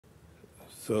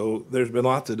So there's been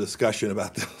lots of discussion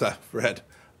about this. I've read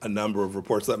a number of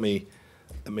reports. Let me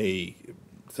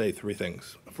say three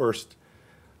things. First,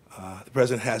 the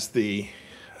president has the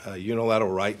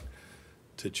unilateral right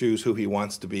to choose who he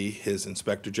wants to be his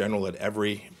inspector general at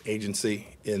every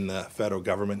agency in the federal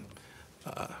government.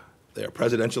 They are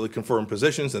presidentially confirmed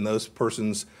positions, and those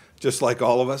persons, just like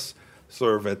all of us,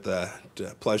 serve at the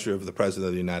pleasure of the President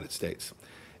of the United States.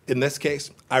 In this case,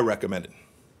 I recommended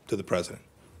to the president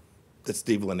that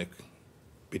Steve Linick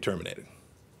be terminated.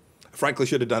 I frankly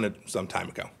should have done it some time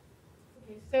ago.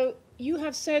 Okay, so you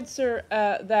have said, sir,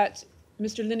 that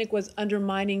Mr. Linick was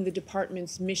undermining the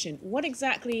department's mission. What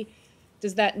exactly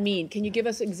does that mean? Can you give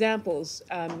us examples?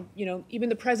 You know, even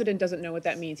the president doesn't know what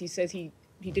that means. He says he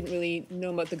didn't really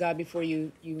know about the guy before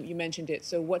you mentioned it.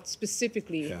 So what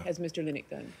specifically has Mr. Linick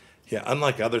done? Yeah,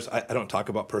 unlike others, I don't talk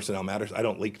about personnel matters. I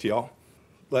don't leak to y'all.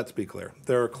 Let's be clear.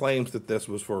 There are claims that this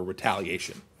was for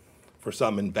retaliation, for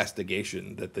some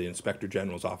investigation that the Inspector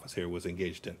General's office here was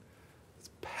engaged in. It's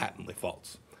patently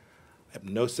false. I have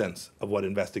no sense of what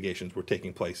investigations were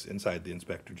taking place inside the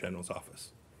Inspector General's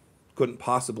office. Couldn't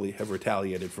possibly have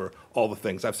retaliated for all the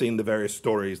things. I've seen the various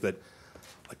stories that,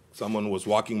 like, someone was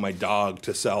walking my dog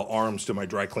to sell arms to my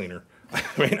dry cleaner.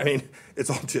 I mean, it's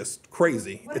all just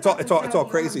crazy. It's all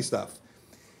crazy stuff.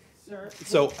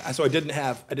 So I didn't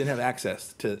have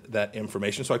access to that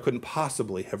information, so I couldn't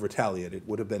possibly have retaliated. It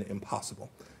would have been impossible.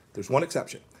 There's one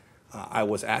exception. I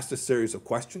was asked a series of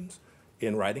questions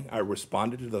in writing. I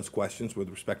responded to those questions with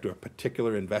respect to a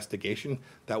particular investigation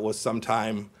that was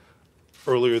sometime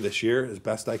earlier this year, as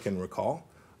best I can recall.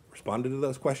 Responded to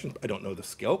those questions. I don't know the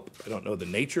scope. I don't know the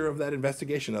nature of that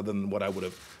investigation other than what I would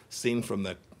have seen from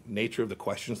the nature of the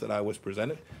questions that I was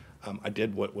presented. I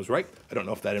did what was right. I don't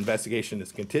know if that investigation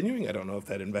is continuing. I don't know if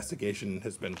that investigation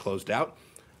has been closed out.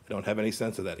 I don't have any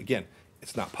sense of that. Again,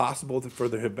 it's not possible for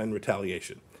there have been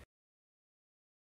retaliation.